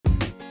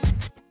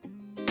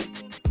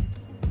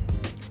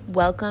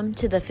Welcome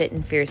to the Fit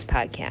and Fierce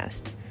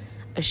podcast,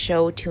 a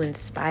show to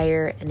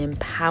inspire and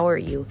empower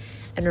you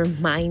and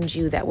remind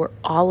you that we're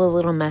all a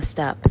little messed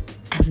up,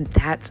 and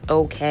that's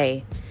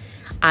okay.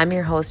 I'm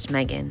your host,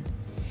 Megan,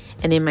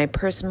 and in my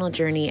personal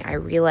journey, I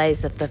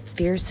realized that the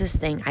fiercest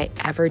thing I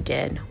ever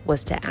did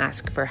was to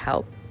ask for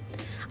help.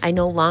 I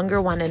no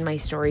longer wanted my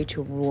story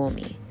to rule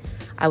me.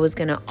 I was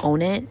going to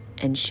own it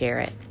and share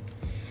it.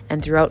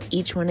 And throughout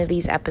each one of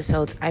these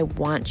episodes, I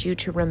want you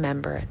to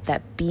remember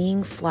that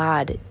being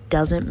flawed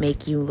doesn't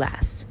make you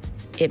less.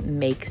 It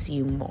makes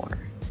you more.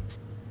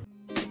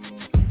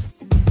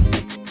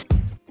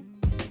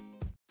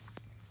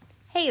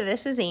 Hey,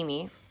 this is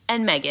Amy.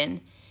 And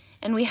Megan.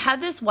 And we had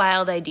this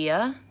wild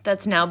idea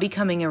that's now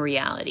becoming a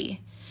reality.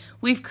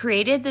 We've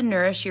created the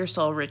Nourish Your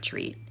Soul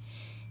Retreat.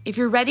 If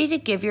you're ready to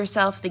give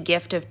yourself the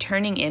gift of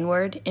turning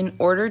inward in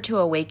order to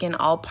awaken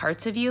all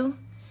parts of you,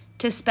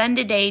 to spend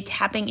a day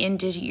tapping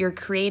into your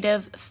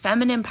creative,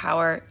 feminine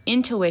power,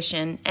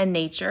 intuition, and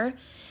nature,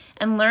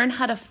 and learn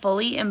how to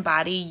fully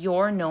embody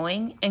your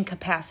knowing and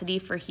capacity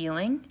for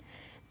healing,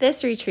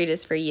 This retreat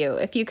is for you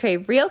if you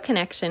crave real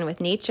connection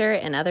with nature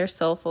and other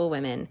soulful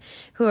women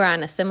who are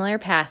on a similar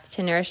path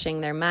to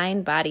nourishing their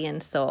mind, body,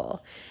 and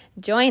soul.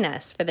 Join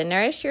us for the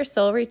Nourish Your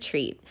Soul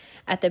Retreat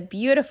at the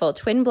beautiful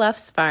Twin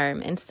Bluffs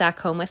Farm in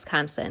Stockholm,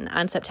 Wisconsin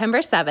on September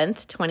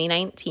 7th,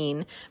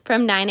 2019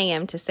 from 9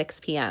 a.m. to 6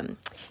 p.m.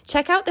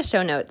 Check out the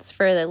show notes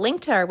for the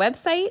link to our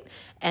website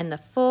and the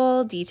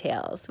full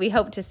details. We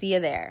hope to see you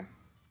there.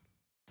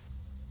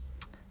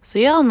 So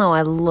y'all know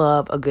I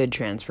love a good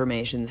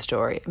transformation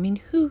story. I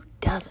mean, who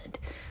doesn't?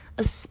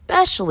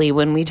 Especially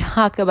when we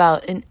talk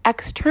about an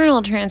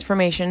external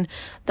transformation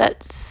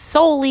that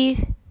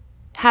solely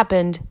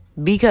happened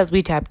because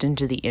we tapped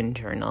into the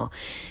internal.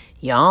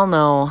 Y'all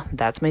know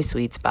that's my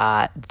sweet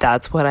spot.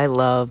 That's what I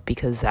love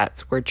because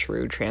that's where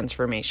true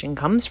transformation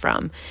comes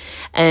from.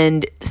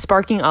 And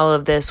sparking all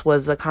of this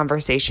was the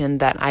conversation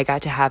that I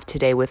got to have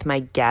today with my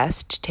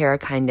guest, Tara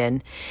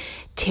Kindon.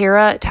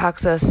 Tara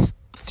talks us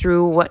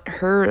through what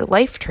her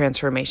life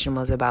transformation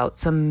was about,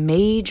 some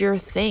major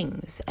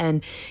things.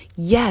 And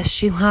yes,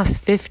 she lost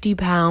 50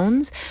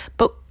 pounds,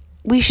 but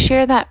we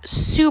share that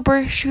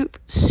super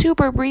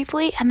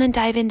briefly and then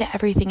dive into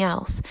everything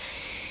else.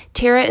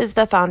 Tara is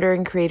the founder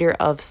and creator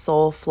of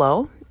Soul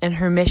Flow, and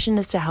her mission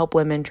is to help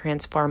women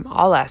transform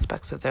all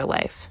aspects of their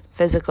life,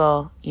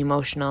 physical,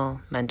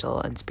 emotional,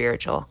 mental, and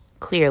spiritual.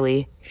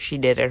 Clearly, she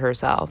did it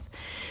herself.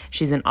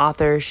 She's an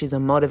author, she's a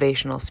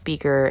motivational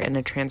speaker, and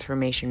a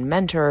transformation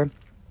mentor.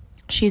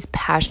 She's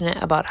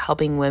passionate about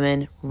helping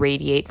women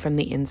radiate from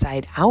the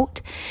inside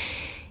out.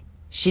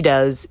 She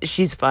does.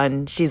 She's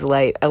fun. She's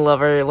light. I love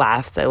her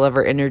laughs. I love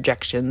her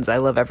interjections. I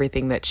love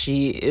everything that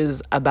she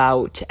is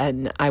about.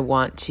 And I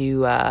want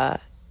to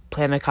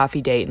plan a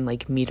coffee date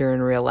and meet her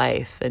in real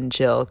life and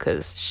chill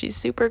because she's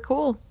super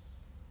cool.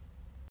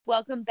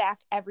 Welcome back,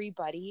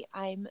 everybody.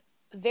 I'm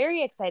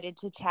very excited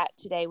to chat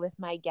today with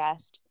my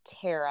guest,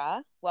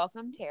 Tara.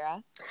 Welcome,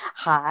 Tara.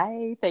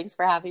 Hi. Thanks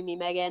for having me,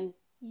 Megan.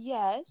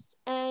 Yes.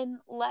 And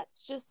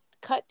let's just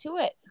cut to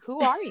it. Who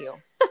are you?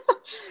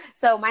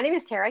 So my name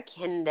is Tara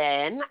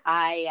Kindon.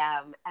 I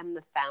am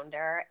the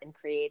founder and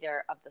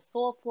creator of the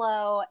Soul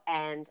Flow,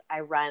 and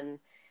I run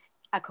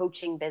a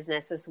coaching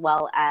business as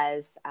well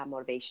as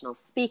motivational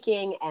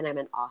speaking, and I'm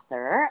an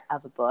author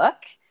of a book,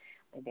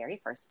 my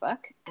very first book.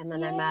 And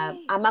then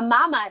Yay. I'm a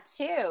mama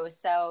too.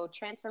 So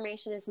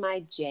transformation is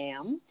my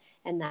jam,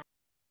 and that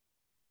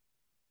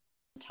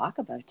we'll talk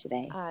about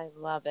today. I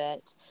love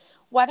it.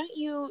 Why don't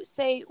you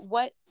say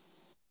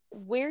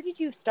where did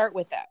you start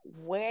with that?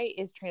 Where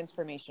is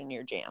transformation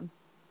your jam?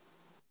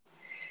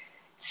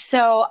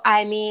 So,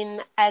 I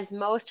mean, as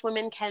most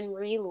women can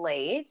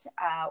relate,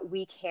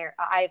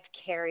 I've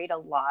carried a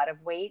lot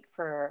of weight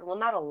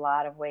not a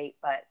lot of weight,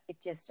 but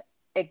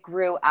it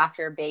grew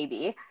after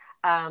baby.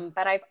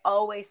 But I've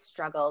always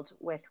struggled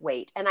with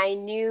weight. And I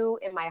knew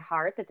in my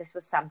heart that this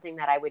was something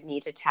that I would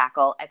need to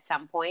tackle at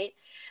some point.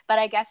 But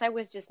I guess I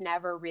was just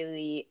never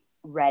really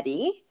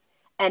ready.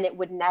 And it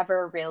would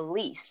never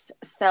release.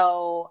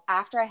 So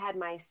after I had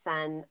my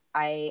son,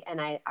 I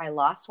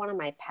lost one of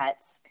my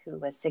pets who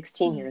was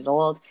 16 years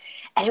old.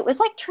 And it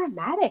was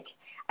traumatic.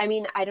 I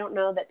mean, I don't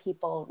know that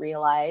people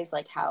realize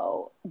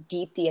how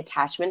deep the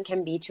attachment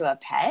can be to a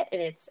pet.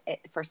 And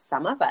for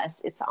some of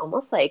us, it's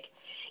almost like,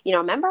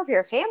 a member of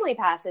your family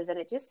passes. And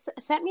it just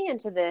sent me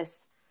into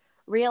this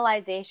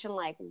realization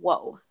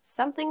whoa,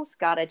 something's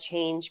got to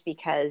change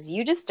because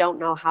you just don't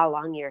know how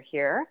long you're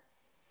here.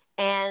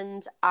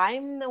 And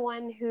I'm the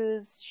one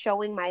who's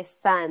showing my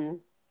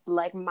son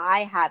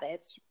my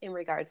habits in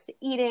regards to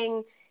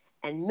eating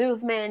and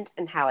movement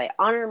and how I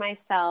honor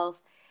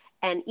myself.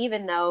 And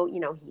even though,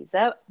 he's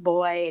a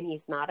boy and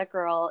he's not a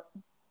girl,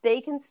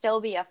 they can still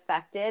be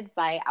affected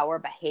by our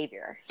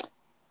behavior,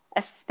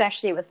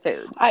 especially with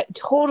foods. I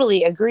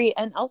totally agree.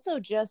 And also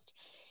just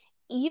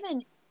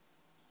even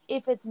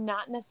if it's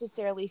not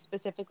necessarily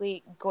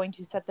specifically going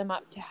to set them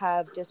up to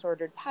have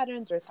disordered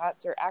patterns or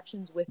thoughts or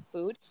actions with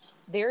food,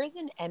 there is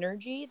an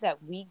energy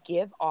that we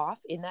give off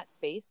in that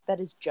space that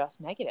is just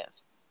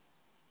negative.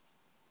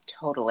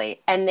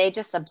 Totally. And they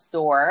just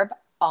absorb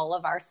all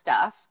of our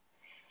stuff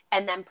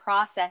and then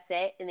process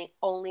it in the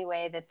only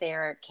way that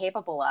they're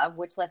capable of,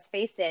 which, let's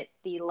face it,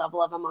 the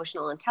level of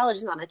emotional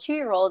intelligence on a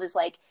 2-year-old is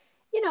like,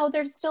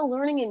 they're still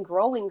learning and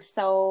growing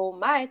so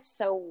much.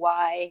 So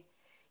why,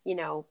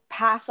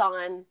 pass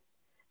on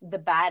the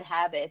bad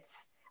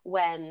habits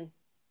when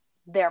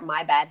they're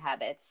my bad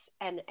habits,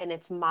 and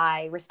it's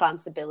my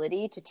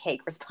responsibility to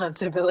take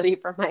responsibility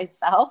for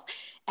myself,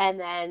 and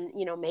then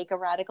make a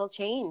radical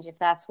change if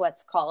that's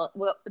what's called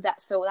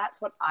that's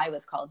what I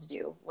was called to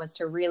do, was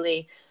to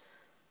really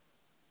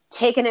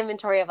take an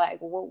inventory of like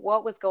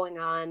what was going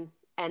on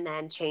and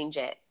then change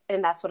it.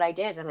 And that's what I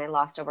did, and I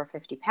lost over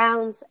 50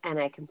 pounds, and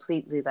I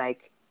completely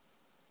like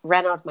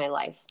ran out my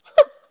life.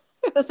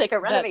 It was like a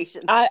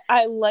renovation.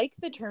 I like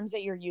the terms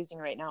that you're using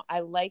right now.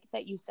 I like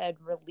that you said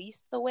release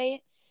the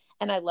weight.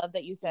 And I love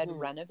that you said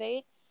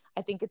renovate.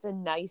 I think it's a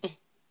nice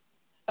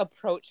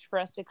approach for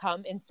us to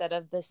come instead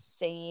of the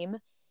same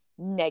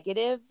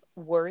negative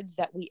words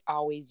that we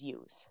always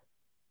use.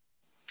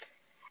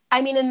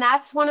 I mean, and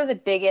that's one of the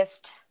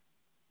biggest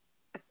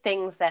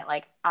things that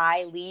like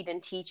I lead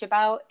and teach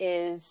about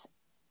is,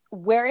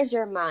 where is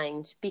your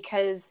mind?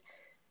 Because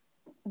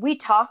we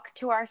talk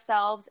to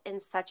ourselves in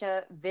such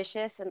a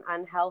vicious and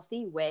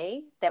unhealthy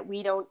way that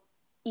we don't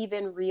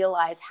even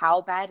realize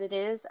how bad it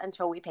is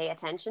until we pay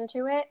attention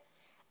to it.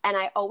 And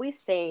I always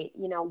say,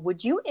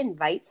 would you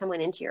invite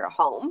someone into your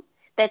home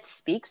that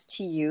speaks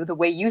to you the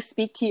way you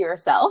speak to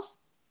yourself?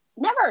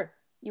 Never.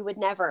 You would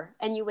never.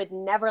 And you would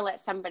never let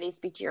somebody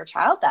speak to your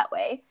child that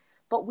way.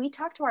 But we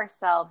talk to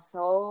ourselves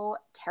so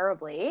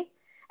terribly,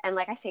 and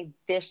like I say,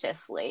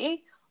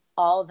 viciously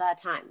all the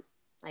time.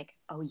 Like,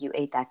 oh, you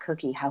ate that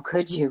cookie. How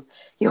could you?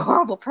 You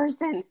horrible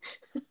person.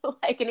 And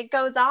it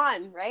goes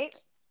on, right?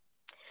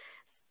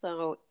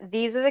 So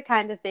these are the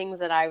kind of things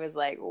that I was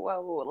like,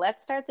 whoa,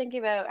 let's start thinking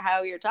about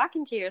how you're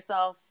talking to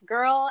yourself,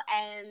 girl,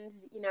 and,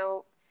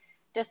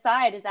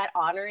 decide, is that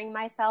honoring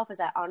myself? Is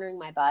that honoring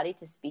my body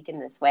to speak in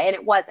this way? And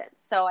it wasn't.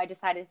 So I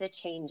decided to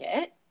change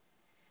it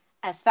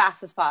as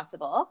fast as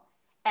possible.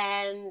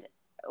 And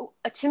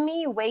to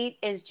me, weight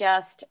is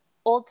just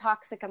old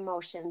toxic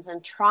emotions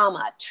and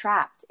trauma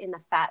trapped in the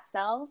fat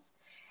cells.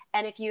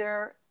 And if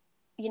you're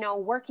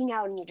working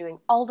out and you're doing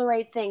all the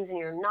right things and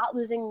you're not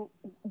losing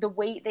the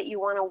weight that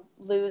you want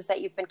to lose that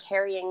you've been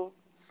carrying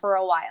for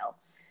a while,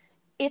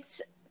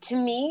 it's, to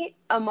me,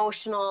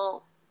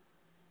 emotional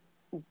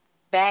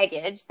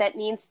baggage that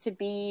needs to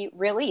be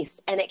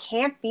released. And it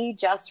can't be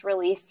just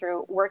released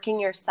through working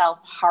yourself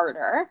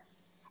harder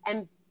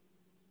and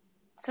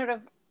sort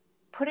of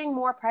putting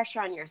more pressure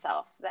on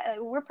yourself.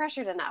 We're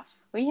pressured enough.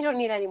 You don't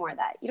need any more of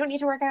that. You don't need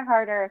to work out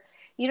harder.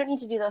 You don't need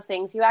to do those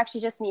things. You actually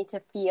just need to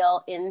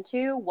feel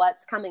into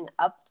what's coming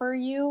up for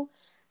you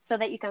so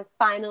that you can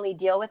finally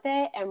deal with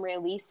it and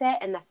release it,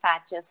 and the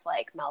fat just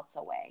like melts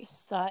away.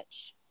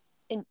 Such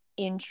an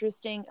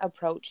interesting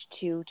approach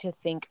to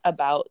think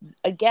about,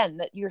 again,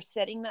 that you're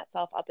setting that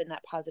self up in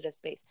that positive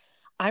space.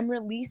 I'm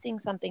releasing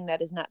something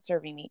that is not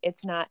serving me.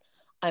 It's not,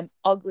 I'm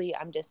ugly,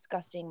 I'm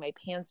disgusting, my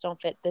pants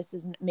don't fit, this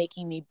is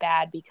making me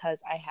bad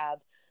because I have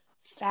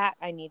fat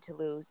I need to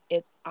lose.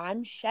 It's,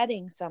 I'm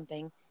shedding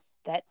something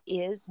that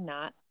is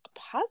not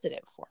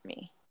positive for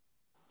me.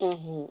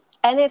 Mm-hmm.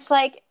 And it's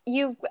like,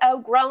 you've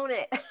outgrown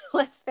it.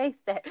 Let's face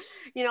it.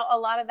 A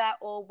lot of that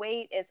old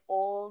weight is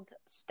old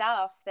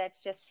stuff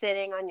that's just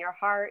sitting on your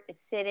heart.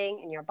 It's sitting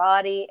in your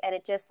body. And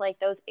it just, like,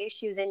 those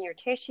issues in your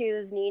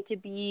tissues need to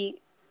be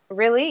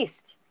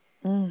released.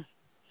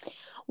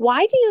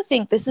 Why do you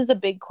think, this is a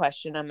big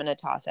question I'm going to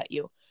toss at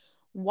you,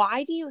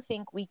 why do you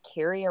think we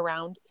carry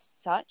around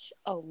such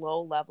a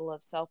low level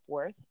of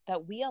self-worth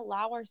that we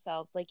allow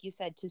ourselves, like you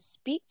said, to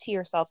speak to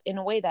yourself in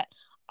a way that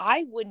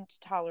I wouldn't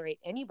tolerate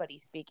anybody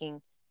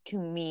speaking to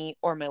me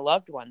or my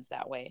loved ones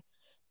that way?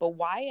 But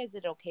why is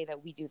it okay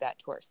that we do that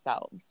to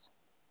ourselves?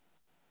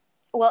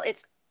 Well,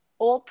 it's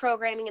old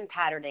programming and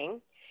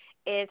patterning.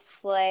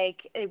 It's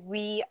like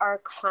we are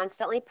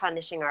constantly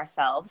punishing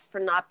ourselves for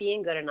not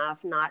being good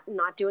enough, not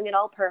doing it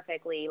all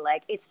perfectly.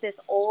 Like, it's this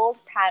old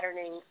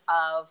patterning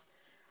of,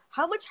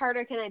 how much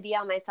harder can I be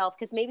on myself?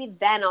 Because maybe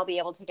then I'll be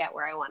able to get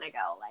where I want to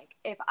go. Like,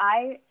 if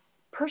I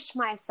push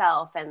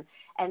myself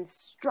and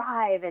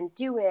strive and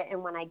do it,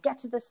 and when I get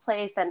to this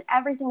place, then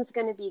everything's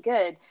going to be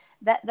good.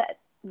 That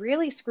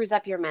really screws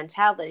up your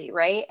mentality,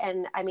 right?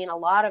 And I mean, a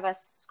lot of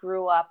us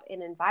grew up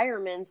in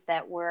environments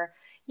that were,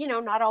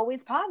 not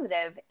always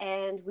positive,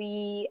 and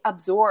we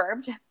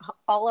absorbed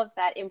all of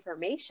that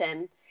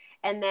information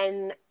and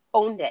then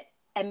owned it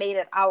and made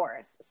it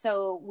ours.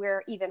 So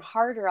we're even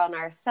harder on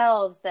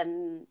ourselves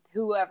than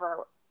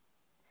whoever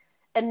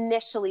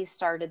initially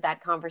started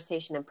that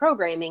conversation and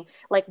programming.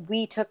 Like,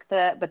 we took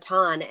the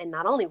baton and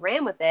not only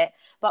ran with it,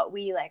 but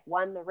we like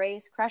won the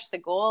race, crushed the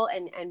goal,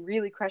 and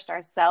really crushed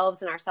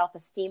ourselves and our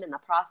self-esteem in the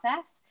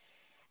process.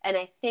 And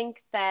I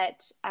think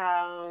that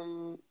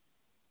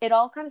it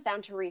all comes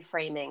down to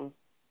reframing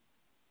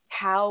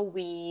how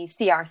we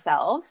see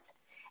ourselves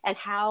and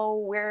how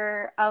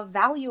we're of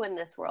value in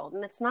this world.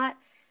 And it's not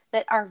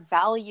that our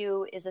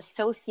value is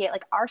associated,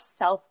 like our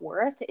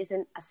self-worth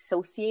isn't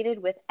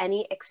associated with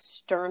any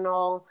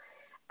external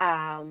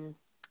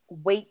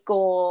weight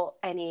goal,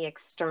 any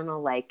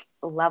external like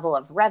level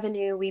of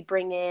revenue we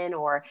bring in,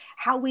 or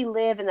how we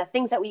live and the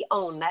things that we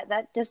own.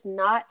 That does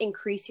not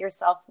increase your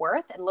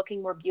self-worth, and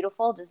looking more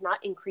beautiful does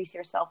not increase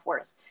your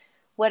self-worth.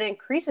 What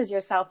increases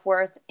your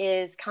self-worth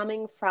is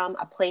coming from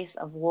a place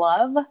of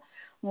love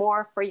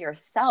more for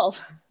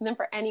yourself than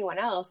for anyone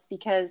else.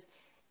 Because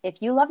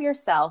if you love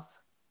yourself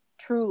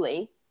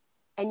truly,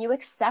 and you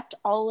accept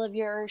all of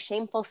your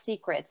shameful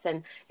secrets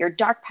and your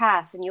dark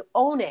past, and you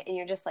own it, and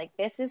you're just like,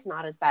 this is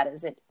not as bad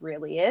as it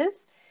really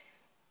is,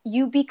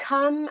 you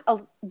become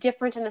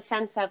different in the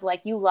sense of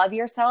like, you love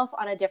yourself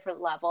on a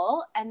different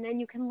level, and then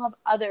you can love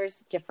others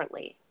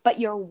differently. But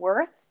your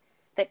worth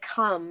that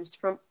comes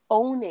from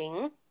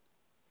owning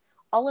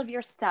all of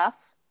your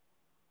stuff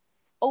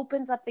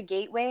opens up the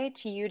gateway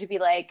to you to be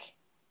like,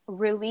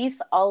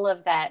 release all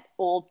of that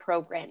old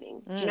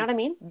programming. Do you know what I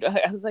mean?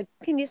 I was like,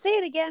 can you say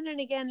it again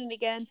and again and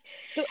again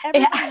so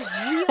everybody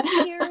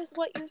really hears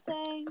what you're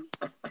saying?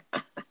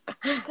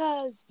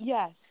 Because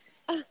yes.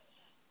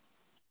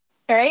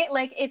 Right?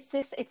 Like, it's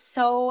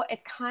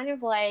kind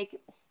of like,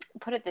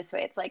 put it this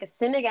way, it's like a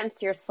sin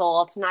against your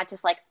soul to not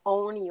just like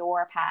own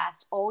your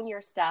past, own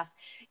your stuff.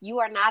 You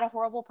are not a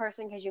horrible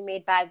person because you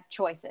made bad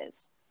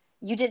choices.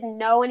 You didn't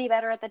know any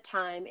better at the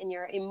time, and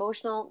your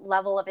emotional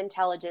level of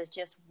intelligence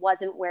just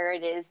wasn't where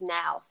it is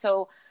now.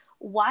 So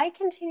why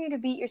continue to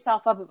beat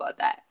yourself up about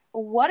that?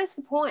 What is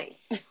the point?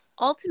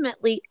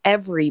 Ultimately,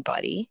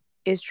 everybody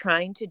is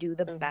trying to do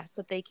the best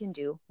that they can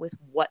do with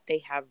what they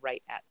have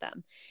right at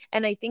them.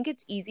 And I think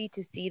it's easy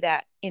to see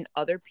that in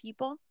other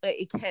people.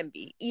 It can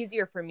be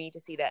easier for me to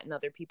see that in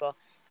other people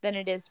than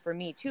it is for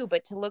me too.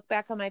 But to look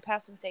back on my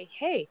past and say,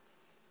 hey,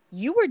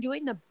 you were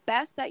doing the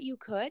best that you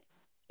could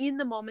in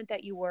the moment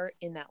that you were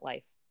in that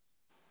life.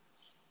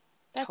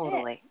 That's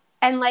totally. it.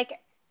 And like,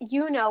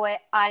 you know it,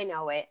 I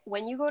know it.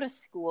 When you go to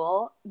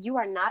school, you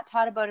are not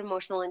taught about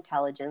emotional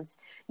intelligence.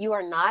 You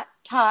are not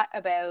taught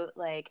about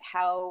like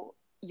how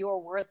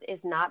your worth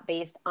is not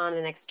based on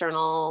an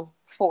external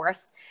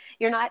force.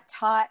 You're not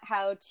taught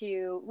how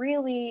to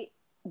really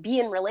be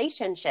in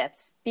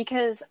relationships,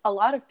 because a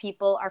lot of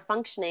people are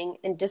functioning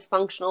in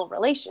dysfunctional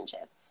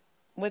relationships.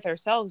 With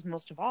ourselves,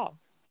 most of all.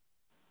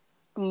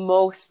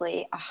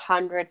 Mostly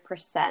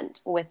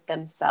 100% with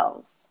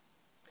themselves.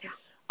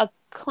 A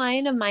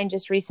client of mine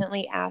just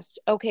recently asked,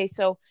 okay,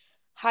 so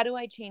how do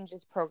I change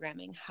this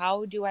programming?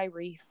 How do I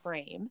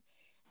reframe?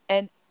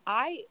 And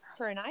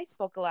her and I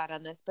spoke a lot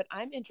on this, but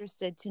I'm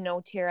interested to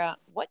know, Tara,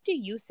 what do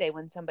you say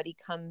when somebody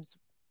comes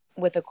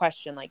with a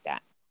question like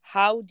that?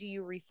 How do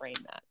you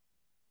reframe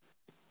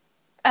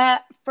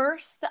that?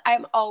 First,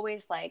 I'm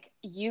always like,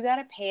 you got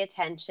to pay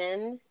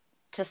attention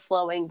to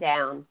slowing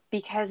down,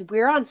 because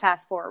we're on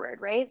fast forward,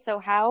 right? So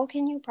how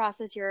can you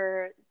process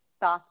your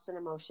thoughts and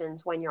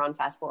emotions when you're on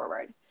fast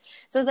forward?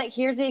 So it's like,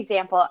 here's the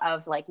example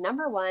of like,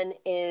 number one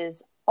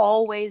is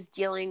always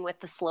dealing with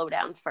the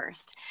slowdown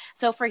first.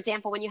 So for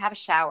example, when you have a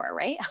shower,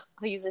 right?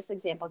 I'll use this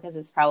example because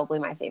it's probably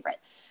my favorite.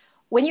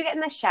 When you get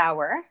in the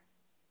shower,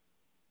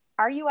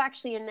 are you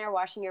actually in there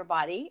washing your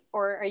body?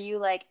 Or are you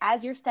like,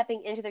 as you're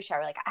stepping into the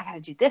shower, like, I got to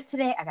do this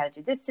today. I got to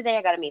do this today.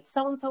 I got to meet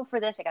so-and-so for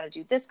this. I got to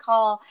do this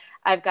call.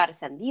 I've got to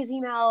send these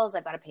emails.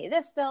 I've got to pay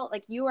this bill.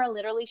 Like, you are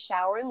literally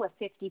showering with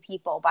 50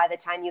 people by the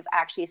time you've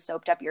actually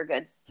soaked up your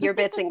goods, your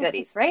bits and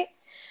goodies, right?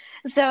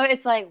 So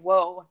it's like,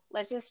 whoa,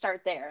 let's just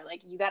start there.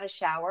 Like, you got to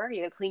shower,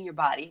 you got to clean your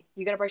body,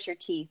 you got to brush your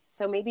teeth.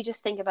 So maybe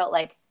just think about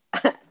like,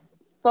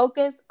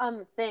 focus on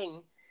the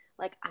thing.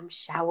 Like, I'm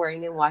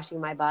showering and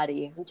washing my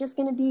body. I'm just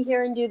going to be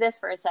here and do this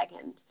for a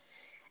second.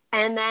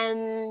 And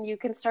then you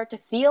can start to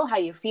feel how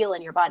you feel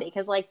in your body.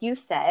 Because like you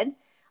said,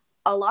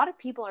 a lot of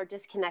people are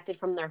disconnected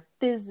from their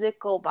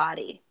physical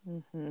body.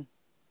 Mm-hmm.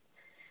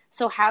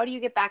 So how do you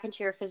get back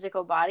into your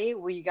physical body?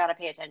 Well, you got to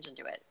pay attention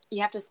to it.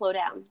 You have to slow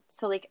down.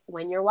 So like,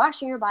 when you're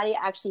washing your body,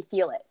 actually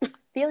feel it.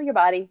 Feel your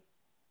body.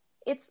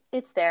 It's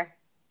there.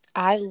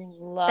 I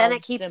love Then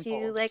it keeps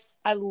simple. you like,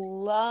 I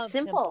love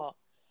simple.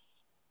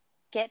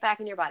 Get back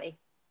in your body.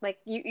 Like,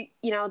 you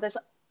know, there's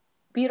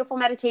beautiful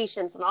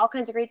meditations and all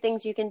kinds of great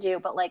things you can do,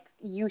 but like,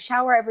 you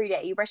shower every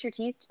day, you brush your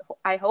teeth,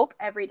 I hope,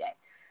 every day.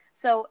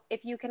 So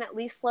if you can at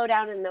least slow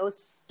down in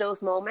those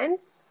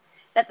moments,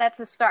 that's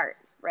a start,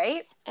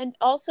 right? And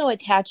also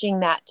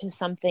attaching that to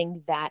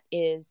something that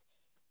is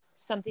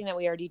something that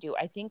we already do.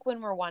 I think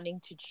when we're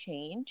wanting to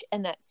change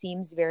and that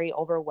seems very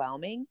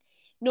overwhelming,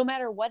 no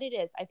matter what it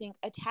is, I think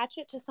attach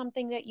it to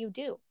something that you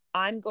do.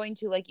 I'm going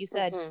to, like you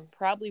said,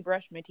 probably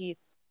brush my teeth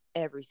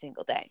every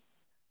single day.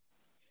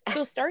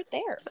 So start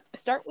there.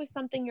 Start with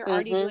something you're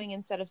already doing,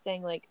 instead of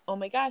saying like, oh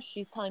my gosh,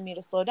 she's telling me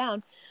to slow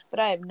down, but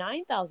I have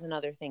 9,000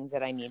 other things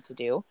that I need to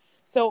do.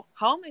 So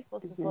how am I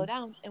supposed to slow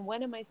down? And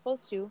when am I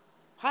supposed to?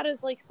 How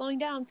does like slowing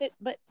down fit?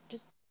 But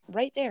just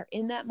right there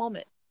in that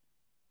moment.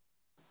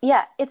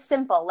 Yeah, it's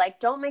simple.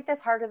 Like, don't make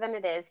this harder than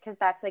it is, because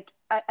that's like,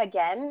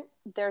 again,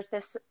 there's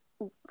this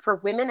for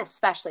women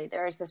especially,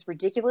 there is this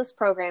ridiculous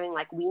programming,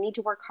 like we need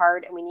to work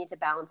hard and we need to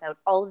balance out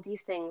all of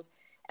these things.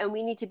 And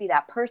we need to be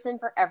that person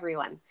for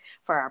everyone,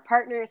 for our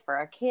partners, for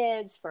our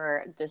kids,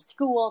 for the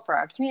school, for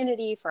our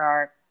community, for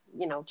our,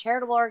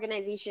 charitable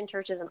organization,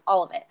 churches, and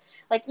all of it.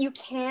 Like you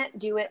can't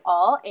do it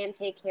all and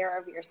take care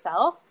of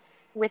yourself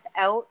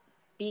without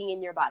being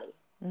in your body.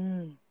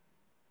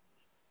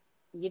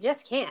 You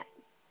just can't.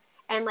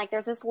 And like,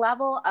 there's this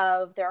level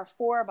of, there are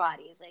 4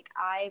 bodies. Like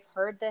I've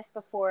heard this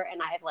before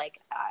and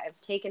I've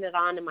taken it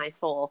on in my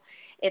soul.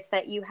 It's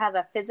that you have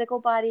a physical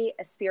body,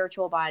 a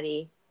spiritual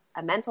body,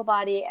 a mental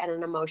body, and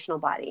an emotional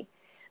body.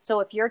 So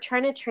if you're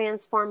trying to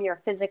transform your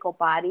physical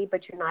body,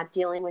 but you're not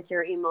dealing with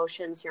your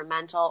emotions, your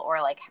mental,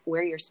 or like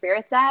where your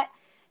spirit's at,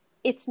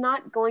 it's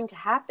not going to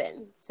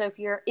happen. So if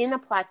you're in a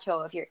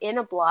plateau, if you're in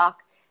a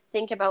block,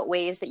 think about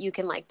ways that you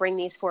can like bring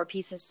these 4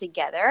 pieces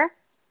together.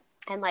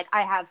 And like,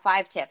 I have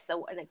 5 tips.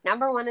 So like,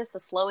 number 1 is the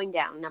slowing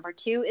down. Number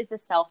 2 is the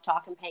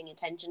self-talk and paying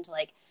attention to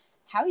like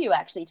how you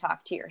actually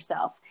talk to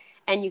yourself.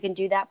 And you can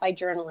do that by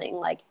journaling.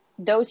 Like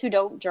those who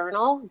don't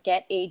journal,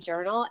 get a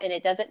journal, and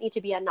it doesn't need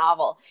to be a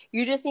novel.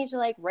 You just need to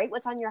like write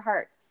what's on your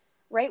heart,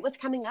 write what's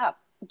coming up,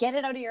 get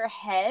it out of your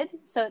head.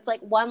 So it's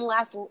like one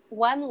less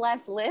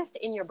list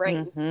in your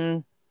brain. Mm-hmm.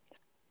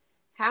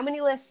 How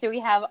many lists do we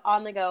have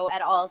on the go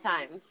at all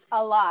times?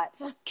 A lot.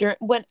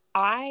 When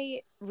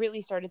I really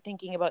started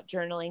thinking about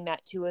journaling,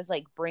 that too is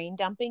like brain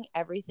dumping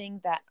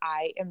everything that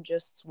I am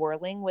just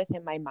swirling with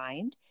in my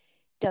mind.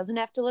 Doesn't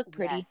have to look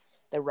pretty.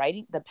 Yes. The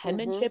writing, the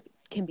penmanship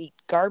can be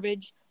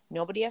garbage.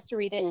 Nobody has to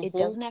read it. It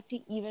doesn't have to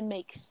even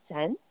make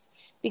sense,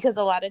 because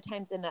a lot of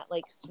times in that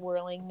like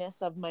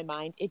swirlingness of my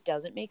mind, it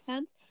doesn't make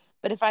sense.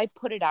 But if I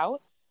put it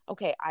out,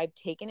 okay, I've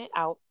taken it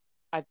out.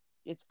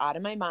 It's out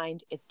of my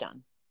mind. It's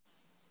done.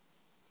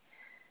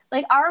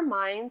 Like our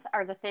minds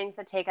are the things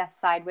that take us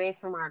sideways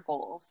from our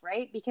goals,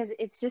 right? Because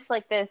it's just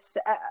like this,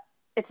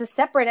 it's a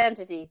separate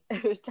entity.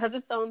 It does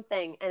its own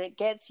thing, and it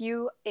gets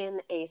you in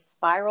a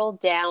spiral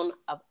down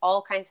of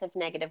all kinds of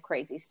negative,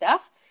 crazy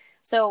stuff.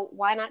 So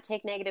why not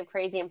take negative,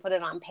 crazy and put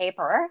it on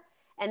paper?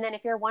 And then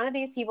if you're one of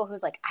these people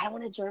who's like, I don't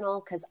want to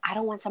journal because I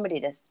don't want somebody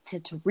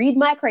to read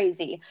my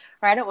crazy,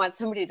 or I don't want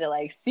somebody to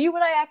like see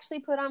what I actually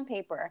put on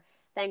paper,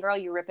 then girl,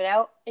 you rip it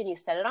out and you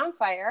set it on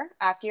fire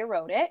after you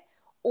wrote it,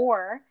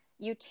 or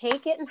you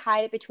take it and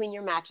hide it between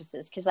your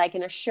mattresses, because I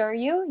can assure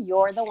you,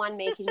 you're the one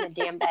making the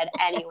damn bed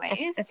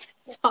anyways.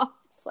 So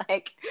it's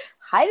like,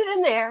 hide it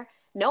in there.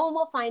 No one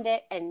will find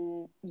it,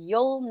 and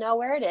you'll know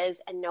where it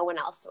is, and no one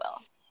else will.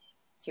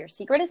 So your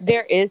secret is safe.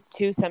 There is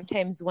too,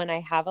 sometimes when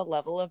I have a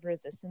level of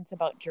resistance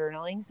about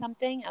journaling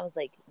something, I was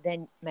like,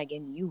 then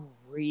Megan, you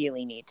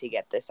really need to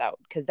get this out,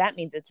 because that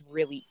means it's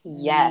really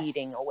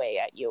eating away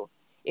at you.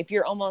 If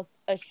you're almost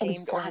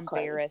ashamed or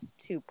embarrassed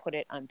to put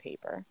it on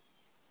paper.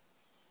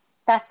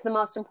 That's the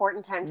most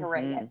important time to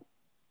write it.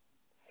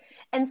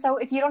 And so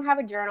if you don't have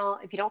a journal,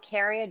 if you don't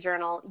carry a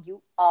journal,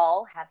 you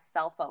all have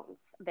cell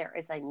phones. There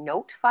is a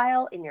note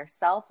file in your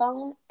cell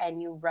phone,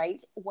 and you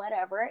write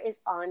whatever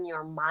is on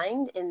your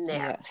mind in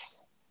there.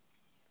 Yes.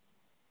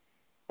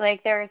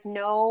 Like there is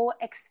no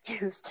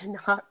excuse to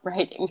not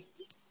writing.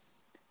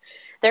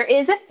 There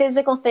is a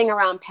physical thing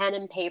around pen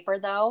and paper,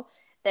 though,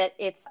 that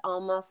it's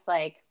almost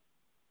like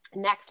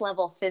next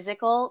level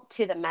physical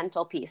to the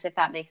mental piece, if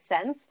that makes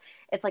sense.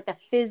 It's like the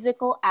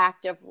physical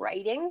act of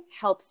writing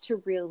helps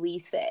to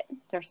release it.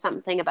 There's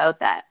something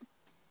about that.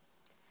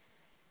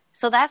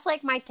 So that's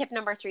like my tip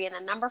number 3. And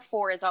then number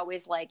 4 is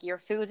always like your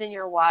foods and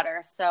your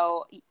water.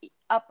 So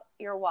up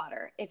your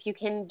water. If you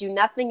can do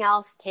nothing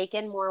else, take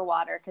in more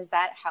water, because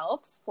that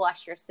helps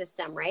flush your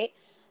system, right?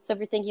 So if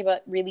you're thinking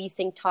about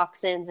releasing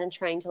toxins and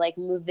trying to like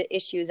move the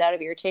issues out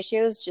of your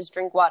tissues, just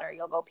drink water.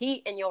 You'll go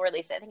pee and you'll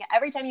release it. I think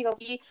every time you go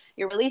pee,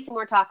 you're releasing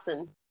more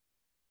toxin.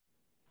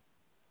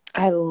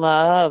 I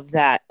love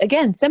that.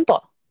 Again,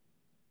 simple.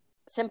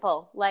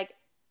 Like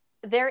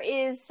there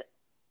is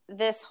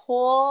this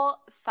whole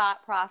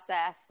thought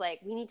process, like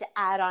we need to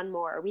add on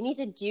more. We need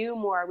to do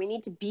more. We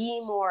need to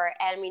be more.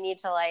 And we need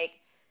to like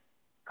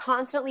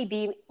constantly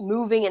be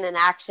moving in an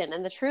action.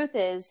 And the truth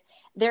is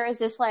there is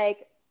this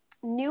like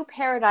new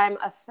paradigm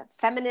of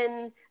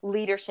feminine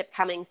leadership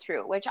coming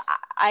through, which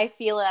I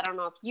feel, I don't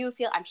know if you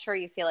feel, I'm sure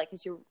you feel it,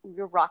 because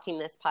you're rocking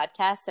this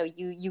podcast, so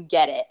you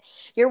get it.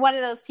 You're one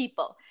of those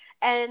people.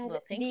 And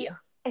well, thank you.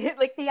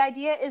 Like the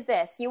idea is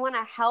this: you want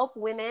to help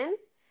women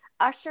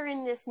usher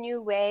in this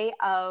new way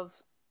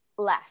of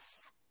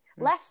less.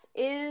 Less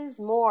is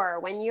more.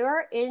 When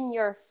you're in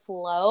your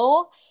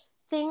flow,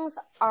 things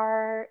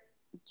are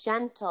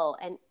gentle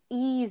and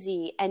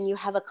easy, and you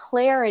have a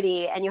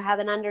clarity and you have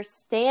an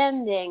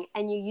understanding,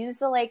 and you use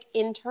the like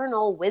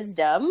internal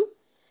wisdom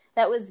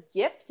that was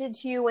gifted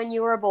to you when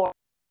you were born.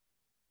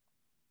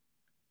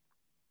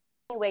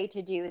 The way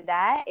to do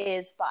that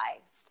is by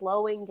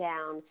slowing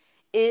down,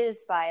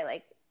 is by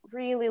like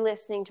really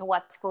listening to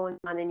what's going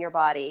on in your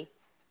body,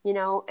 you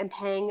know, and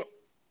paying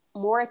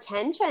more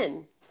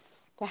attention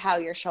to how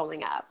you're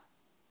showing up.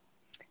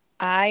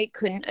 I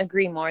couldn't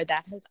agree more.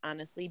 That has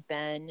honestly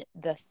been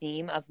the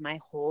theme of my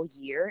whole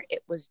year.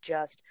 It was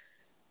just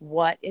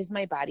what is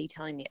my body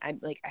telling me? I'm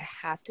like, I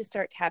have to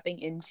start tapping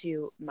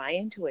into my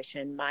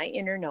intuition, my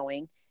inner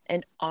knowing,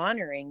 and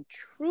honoring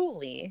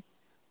truly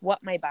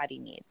what my body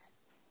needs.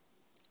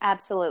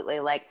 Absolutely.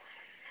 Like,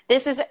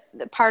 this is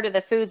the part of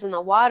the foods and the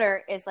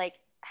water is like,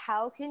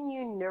 how can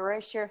you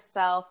nourish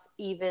yourself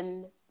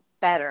even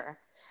better?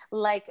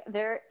 Like,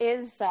 there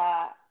is,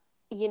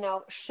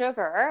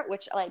 sugar,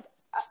 which, like,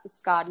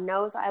 God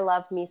knows I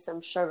love me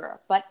some sugar,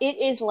 but it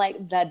is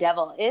like the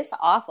devil. It's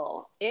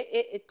awful.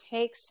 It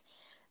takes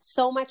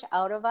so much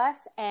out of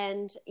us.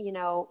 And,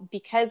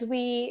 because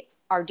we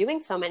are doing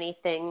so many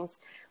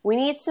things, we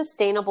need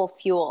sustainable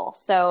fuel.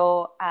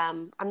 So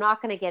I'm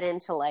not going to get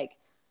into like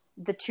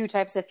the two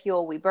types of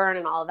fuel we burn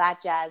and all of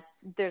that jazz.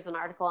 There's an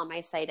article on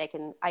my site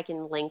I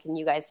can link and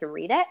you guys can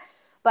read it.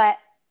 But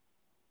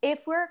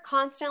if we're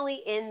constantly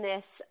in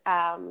this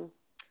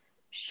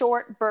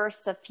short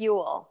bursts of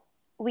fuel,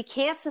 we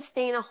can't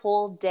sustain a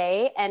whole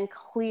day and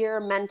clear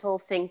mental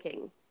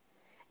thinking.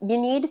 You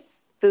need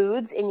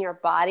foods in your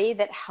body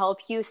that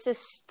help you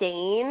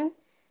sustain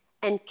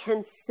and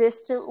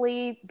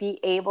consistently be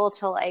able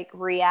to like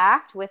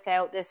react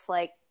without this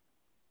like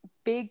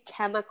big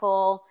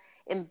chemical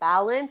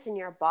imbalance in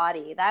your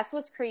body. That's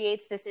what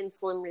creates this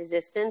insulin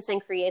resistance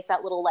and creates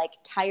that little like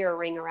tire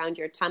ring around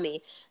your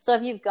tummy. So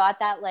if you've got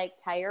that like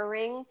tire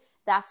ring,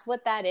 that's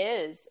what that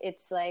is.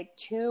 It's like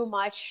too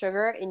much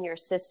sugar in your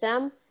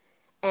system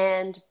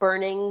and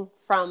burning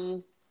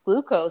from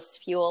glucose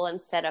fuel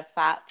instead of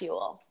fat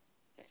fuel.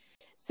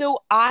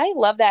 So I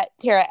love that,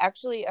 Tara.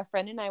 Actually, a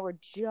friend and I were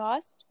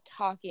just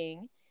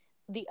talking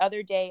the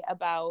other day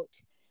about,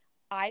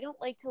 I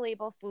don't like to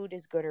label food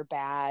as good or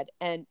bad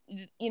and,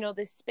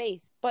 this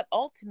space, but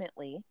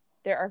ultimately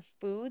there are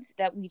foods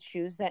that we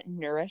choose that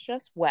nourish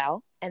us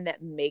well and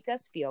that make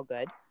us feel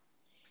good.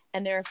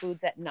 And there are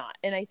foods that not.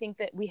 And I think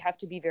that we have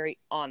to be very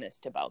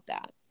honest about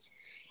that.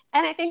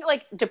 And I think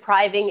like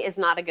depriving is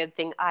not a good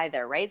thing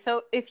either, right?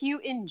 So if you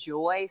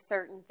enjoy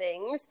certain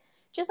things,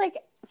 just like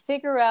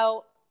figure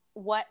out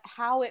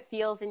how it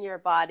feels in your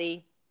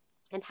body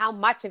and how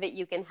much of it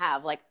you can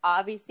have. Like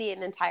obviously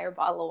an entire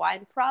bottle of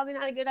wine, probably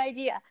not a good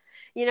idea.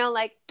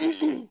 Like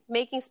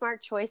making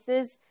smart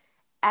choices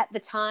at the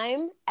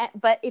time.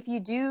 But if you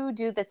do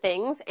the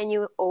things and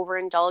you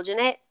overindulge in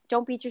it,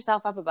 don't beat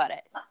yourself up about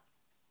it.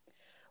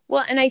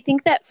 Well, and I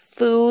think that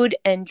food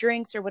and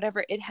drinks or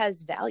whatever, it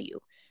has value.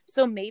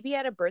 So maybe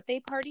at a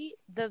birthday party,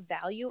 the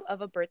value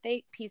of a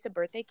piece of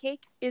birthday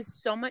cake is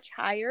so much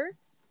higher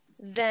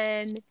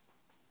than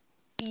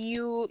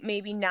you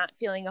maybe not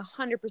feeling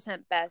 100%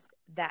 best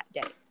that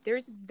day.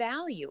 There's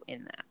value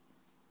in that.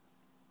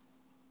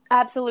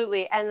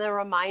 Absolutely. And the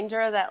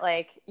reminder that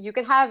like you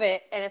can have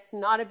it and it's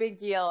not a big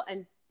deal.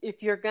 And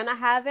if you're going to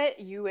have it,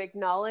 you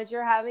acknowledge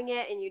you're having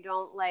it and you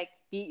don't like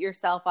beat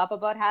yourself up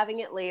about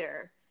having it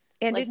later.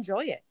 And like,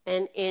 enjoy it.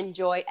 And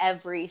enjoy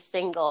every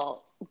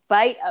single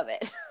bite of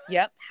it.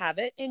 Yep. Have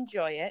it,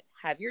 enjoy it,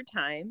 have your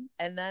time,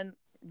 and then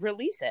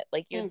release it.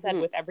 Like you had said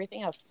with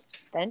everything else,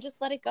 then just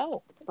let it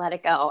go. Let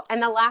it go.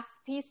 And the last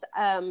piece,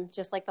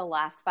 just like the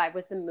last 5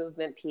 was the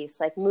movement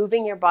piece, like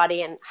moving your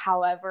body and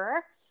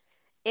however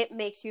it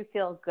makes you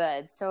feel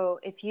good. So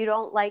if you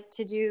don't like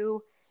to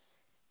do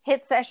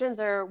HIIT sessions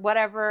or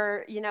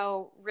whatever,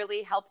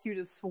 really helps you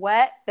to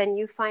sweat, then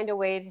you find a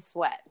way to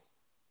sweat.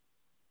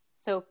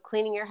 So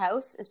cleaning your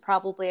house is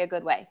probably a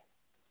good way.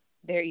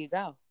 There you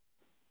go.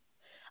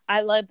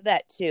 I love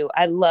that too.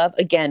 I love,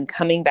 again,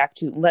 coming back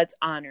to let's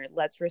honor,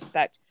 let's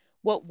respect.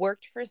 What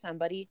worked for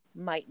somebody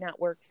might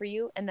not work for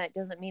you. And that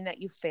doesn't mean that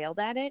you failed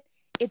at it.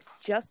 It's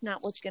just not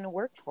what's going to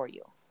work for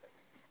you.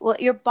 Well,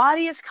 your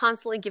body is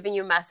constantly giving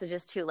you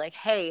messages too, like,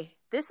 hey,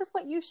 this is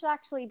what you should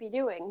actually be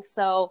doing.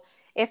 So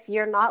if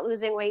you're not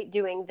losing weight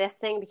doing this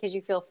thing because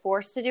you feel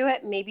forced to do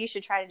it, maybe you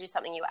should try to do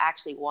something you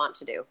actually want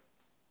to do.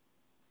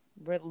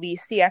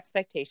 Release the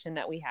expectation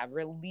that we have.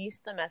 Release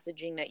the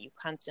messaging that you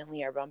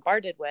constantly are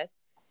bombarded with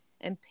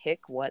and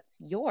pick what's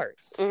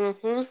yours.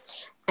 Mm-hmm.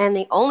 And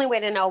the only way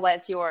to know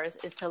what's yours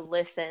is to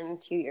listen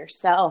to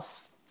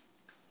yourself.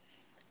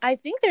 I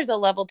think there's a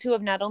level too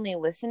of not only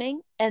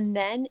listening and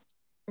then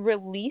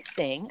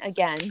releasing,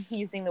 again,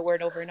 using the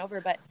word over and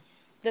over, but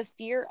the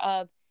fear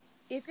of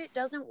if it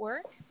doesn't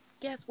work,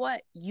 guess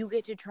what? You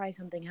get to try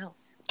something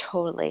else.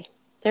 Totally.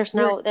 There's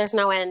no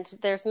end.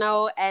 There's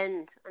no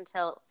end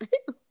until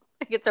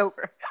it's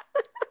over.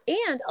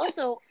 And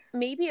also,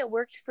 maybe it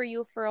worked for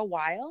you for a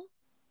while,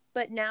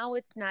 but now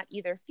it's not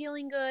either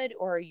feeling good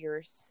or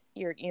you're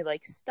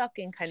like stuck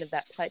in kind of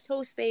that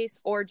plateau space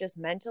or just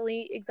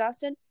mentally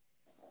exhausted.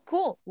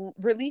 Cool.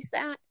 Release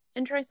that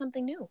and try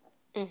something new.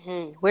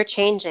 Mm-hmm. We're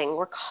changing.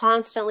 We're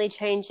constantly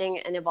changing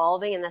and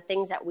evolving, and the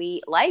things that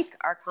we like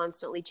are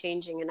constantly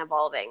changing and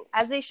evolving,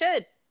 as they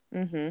should.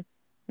 Mm-hmm.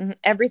 Mm-hmm.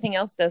 Everything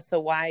else does.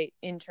 So why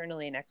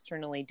internally and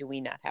externally do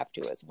we not have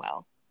to as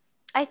well?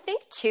 I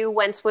think too,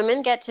 once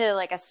women get to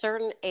like a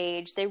certain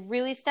age, they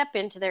really step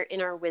into their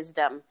inner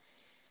wisdom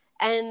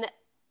and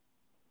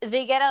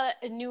they get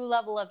a new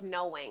level of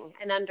knowing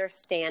and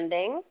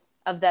understanding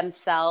of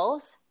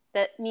themselves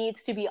that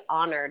needs to be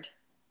honored.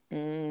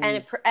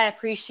 and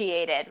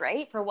appreciated,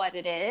 right, for what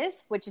it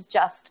is, which is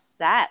just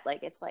that.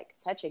 Like, it's like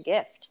such a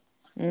gift.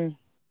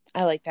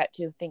 I like that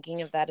too,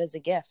 thinking of that as a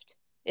gift.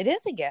 It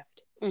is a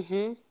gift.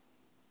 Mm-hmm.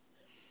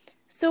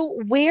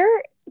 So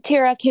where,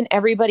 Tara, can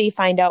everybody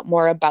find out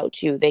more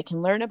about you? They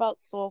can learn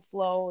about Soul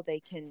Flow. They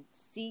can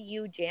see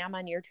you jam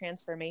on your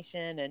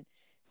transformation and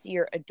see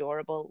your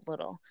adorable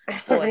little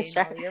boy in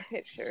all your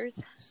pictures.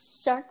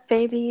 Shark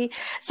baby.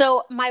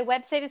 So my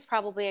website is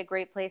probably a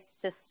great place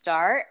to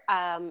start.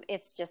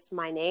 It's just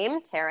my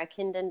name,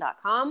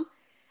 tarakindon.com.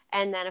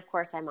 And then, of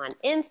course, I'm on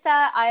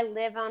Insta. I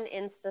live on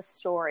Insta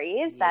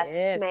stories.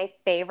 That's my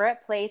favorite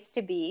place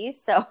to be.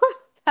 So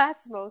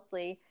that's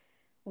mostly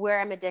where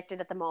I'm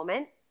addicted at the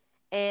moment.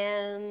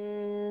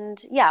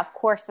 And yeah, of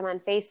course, I'm on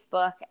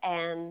Facebook,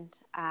 and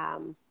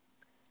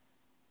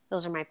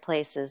those are my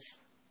places.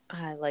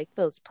 I like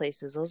those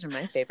places. Those are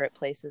my favorite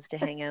places to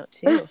hang out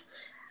too.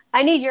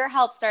 I need your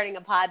help starting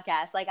a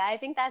podcast. Like, I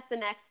think that's the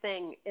next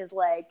thing, is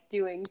like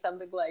doing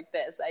something like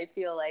this. I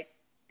feel like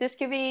this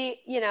could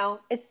be,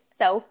 it's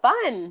so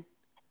fun.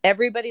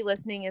 Everybody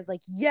listening is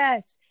like,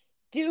 yes,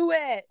 do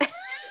it.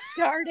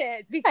 Start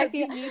it, because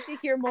we need to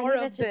hear more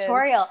of this.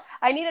 Tutorial.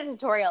 I need a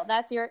tutorial.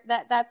 That's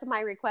my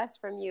request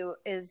from you,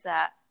 is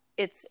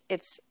it's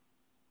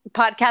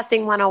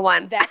podcasting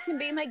 101. That can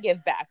be my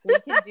give back. We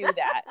can do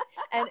that.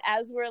 And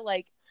as we're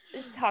like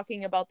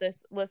talking about this,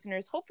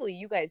 listeners, hopefully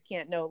you guys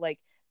can't know like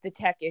the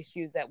tech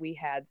issues that we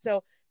had.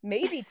 So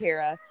maybe,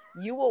 Tara,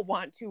 you will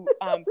want to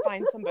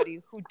find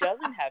somebody who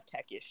doesn't have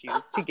tech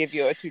issues to give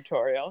you a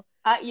tutorial.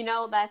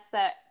 That's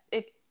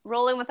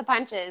rolling with the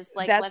punches.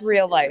 Like, that's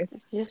real life.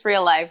 Just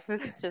real life.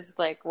 It's just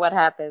like what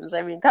happens.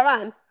 I mean, come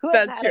on.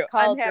 That's true.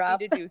 I'm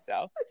happy to do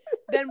so.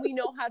 Then we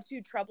know how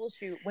to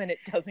troubleshoot when it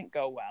doesn't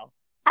go well.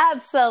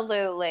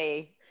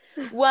 Absolutely.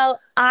 Well,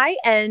 I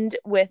end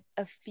with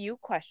a few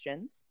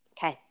questions.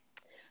 Okay.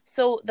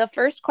 So the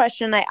first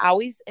question I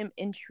always am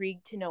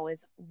intrigued to know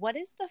is, what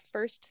is the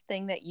first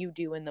thing that you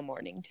do in the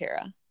morning,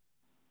 Tara?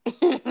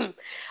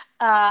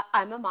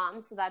 I'm a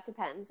mom, so that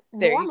depends.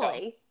 There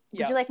Normally,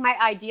 would you like my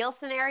ideal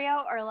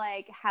scenario, or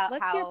like how?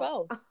 Let's hear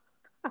both.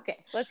 Okay.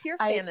 Let's hear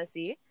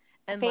fantasy.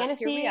 And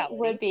fantasy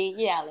would be,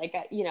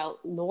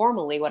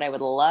 normally what I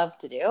would love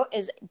to do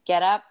is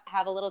get up,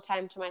 have a little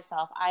time to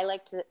myself. I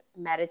like to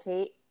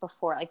meditate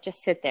before, like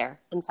just sit there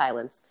in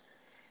silence,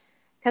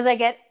 because I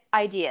get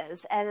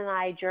ideas, and then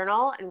I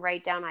journal and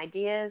write down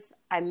ideas.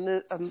 I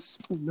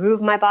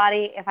move my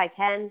body if I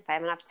can, if I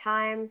have enough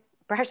time,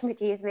 brush my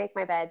teeth, make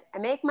my bed. I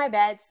make my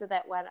bed so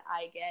that when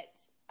I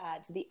get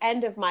to the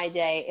end of my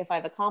day, if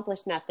I've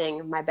accomplished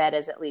nothing, my bed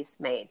is at least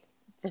made.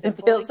 It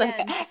feels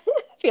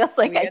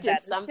like I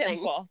did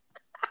something.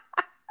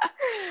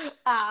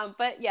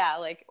 But yeah,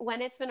 like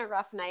when it's been a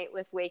rough night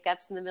with wake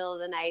ups in the middle of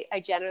the night, I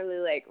generally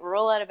like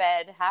roll out of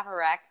bed, have a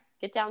wreck,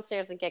 get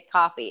downstairs and get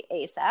coffee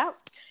ASAP,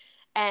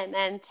 and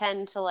then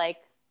tend to like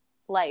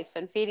life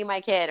and feeding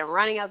my kid and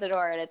running out the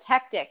door, and it's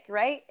hectic,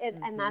 right?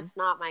 And that's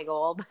not my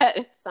goal.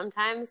 But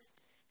sometimes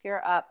if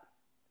you're up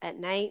at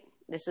night,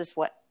 this is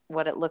what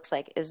it looks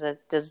like, is a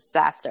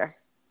disaster.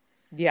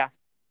 Yeah.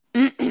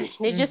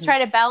 You just try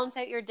to balance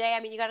out your day. I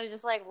mean, you got to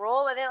just like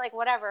roll with it, like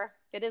whatever.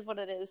 It is what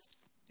it is.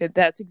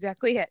 That's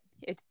exactly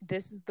it.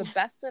 This is the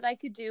best that I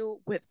could do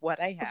with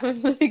what I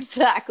have.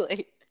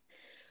 Exactly.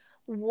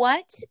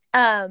 What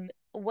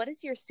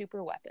is your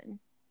super weapon?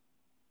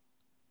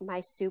 My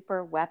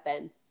super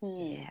weapon.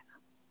 Yeah.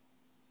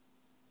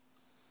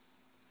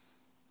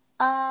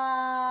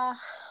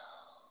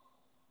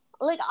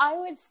 Like I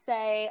would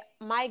say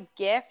my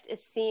gift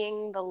is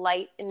seeing the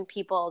light in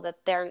people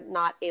that they're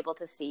not able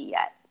to see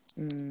yet.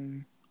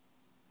 And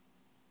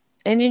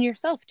in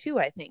yourself too,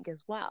 I think,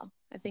 as well.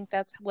 I think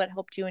that's what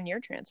helped you in your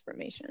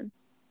transformation.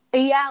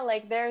 Yeah,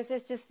 like there's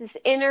just this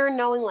inner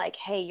knowing, like,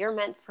 hey, you're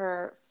meant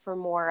for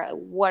more.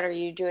 What are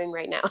you doing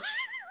right now?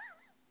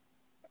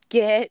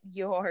 Get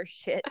your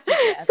shit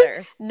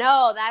together.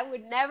 No, that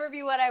would never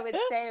be what I would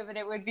say, but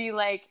it would be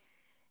like,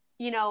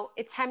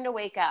 it's time to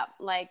wake up.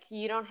 Like,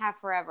 you don't have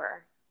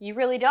forever. You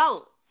really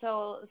don't.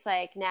 So it's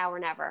like now or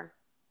never.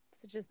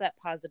 It's just that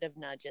positive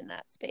nudge in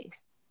that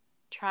space.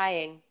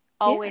 Trying.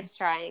 Always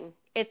trying.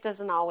 It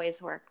doesn't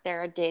always work.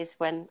 There are days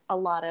when a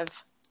lot of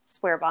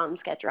swear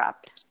bombs get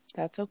dropped.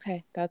 That's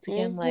okay. That's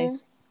again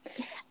life.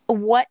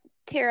 What,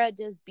 Tara,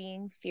 does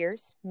being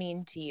fierce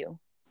mean to you?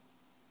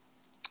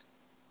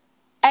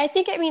 I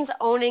think it means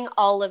owning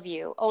all of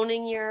you,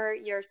 owning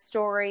your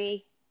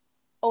story,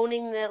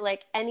 owning the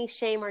like any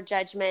shame or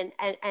judgment,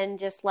 and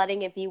just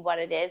letting it be what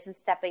it is, and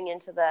stepping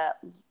into the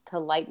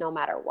light no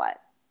matter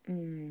what.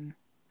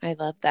 I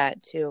love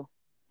that too.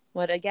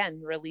 What,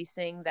 again,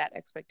 releasing that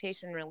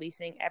expectation,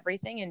 releasing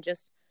everything, and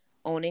just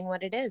owning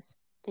what it is.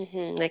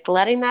 Like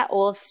letting that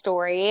old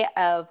story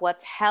of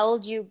what's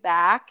held you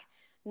back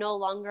no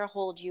longer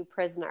hold you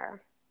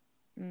prisoner.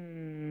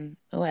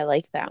 Oh, I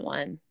like that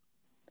one.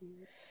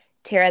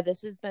 Tara,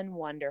 this has been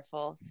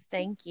wonderful.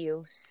 Thank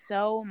you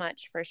so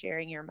much for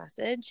sharing your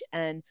message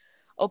and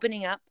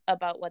opening up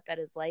about what that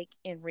is like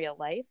in real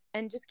life,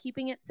 and just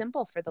keeping it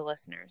simple for the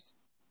listeners.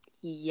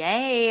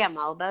 Yay, I'm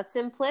all about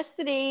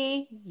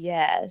simplicity.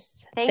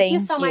 Yes. Thank you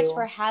so much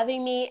for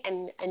having me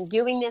and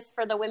doing this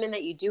for the women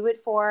that you do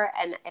it for.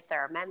 And if there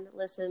are men that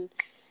listen,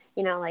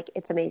 you know, like,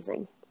 it's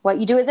amazing. What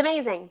you do is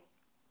amazing.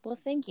 Well,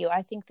 thank you.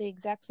 I think the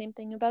exact same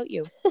thing about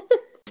you.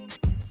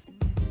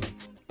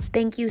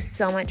 Thank you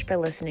so much for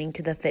listening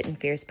to the Fit and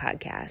Fierce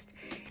podcast.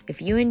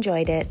 If you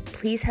enjoyed it,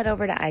 please head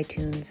over to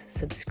iTunes,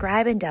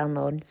 subscribe and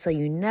download so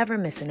you never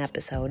miss an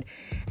episode,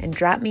 and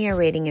drop me a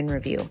rating and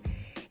review.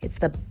 It's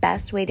the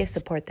best way to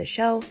support the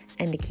show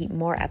and to keep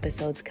more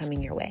episodes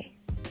coming your way.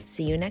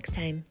 See you next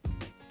time.